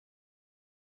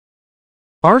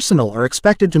Arsenal are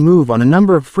expected to move on a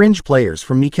number of fringe players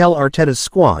from Mikel Arteta's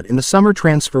squad in the summer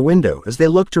transfer window as they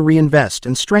look to reinvest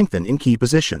and strengthen in key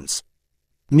positions.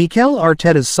 Mikel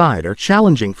Arteta's side are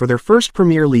challenging for their first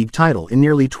Premier League title in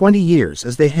nearly 20 years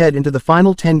as they head into the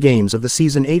final 10 games of the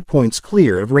season, 8 points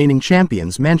clear of reigning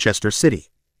champions Manchester City.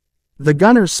 The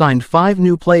Gunners signed 5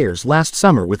 new players last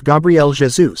summer, with Gabriel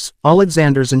Jesus,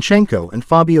 Alexander Zinchenko and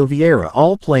Fabio Vieira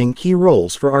all playing key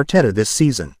roles for Arteta this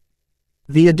season.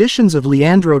 The additions of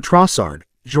Leandro Trossard,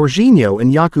 Jorginho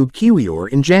and Jakub Kiwior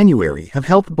in January have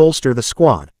helped bolster the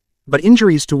squad, but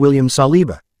injuries to William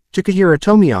Saliba, Takahiro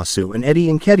Tomiyasu and Eddie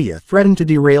Nketiah threaten to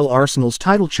derail Arsenal's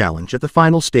title challenge at the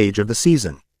final stage of the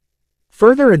season.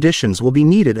 Further additions will be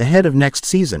needed ahead of next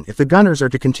season if the Gunners are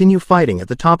to continue fighting at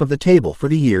the top of the table for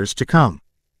the years to come.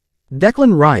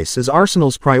 Declan Rice is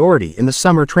Arsenal's priority in the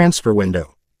summer transfer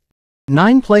window.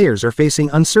 9 players are facing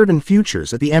uncertain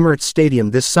futures at the Emirates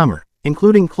Stadium this summer,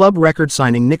 including club record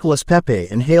signing Nicolas Pepe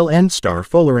and Hale End star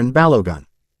Folarin Balogun.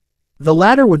 The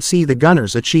latter would see the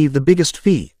Gunners achieve the biggest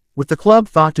fee, with the club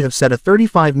thought to have set a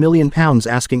 £35 million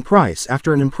asking price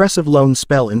after an impressive loan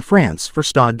spell in France for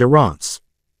Stade de Reims.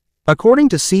 According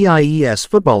to CIES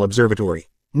Football Observatory,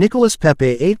 Nicolas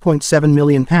Pepe £8.7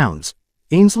 million,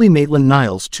 Ainsley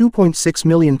Maitland-Niles £2.6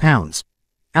 million,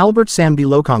 Albert Sambi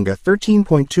Lokonga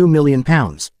 £13.2 million,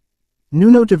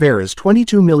 Nuno Tavares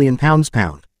 £22 million,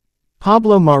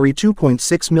 Pablo Mari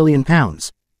 £2.6 million,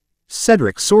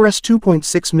 Cedric Soares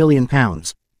 £2.6 million,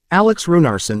 Alex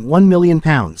Runarsson £1 million,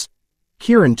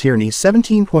 Kieran Tierney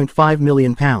 £17.5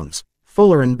 million,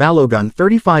 Folarin Balogun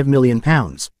 £35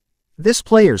 million. This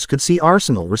players could see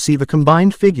Arsenal receive a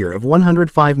combined figure of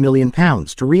 £105 million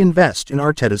to reinvest in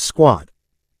Arteta's squad.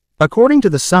 According to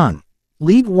The Sun,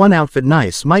 League One outfit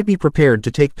Nice might be prepared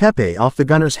to take Pepe off the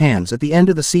Gunners' hands at the end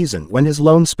of the season when his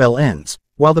loan spell ends,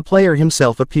 while the player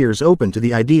himself appears open to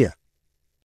the idea.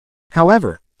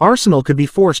 However, Arsenal could be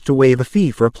forced to waive a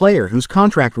fee for a player whose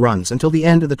contract runs until the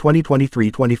end of the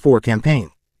 2023-24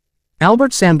 campaign.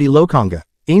 Albert Sambi Lokonga,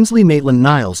 Ainsley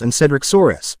Maitland-Niles and Cedric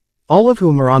Soares, all of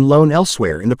whom are on loan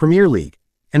elsewhere in the Premier League,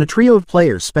 and a trio of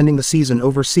players spending the season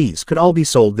overseas, could all be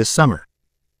sold this summer.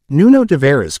 Nuno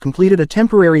Tavares completed a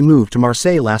temporary move to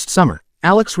Marseille last summer,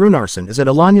 Alex Runarsson is at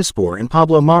Alanyaspor and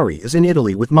Pablo Mari is in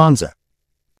Italy with Monza.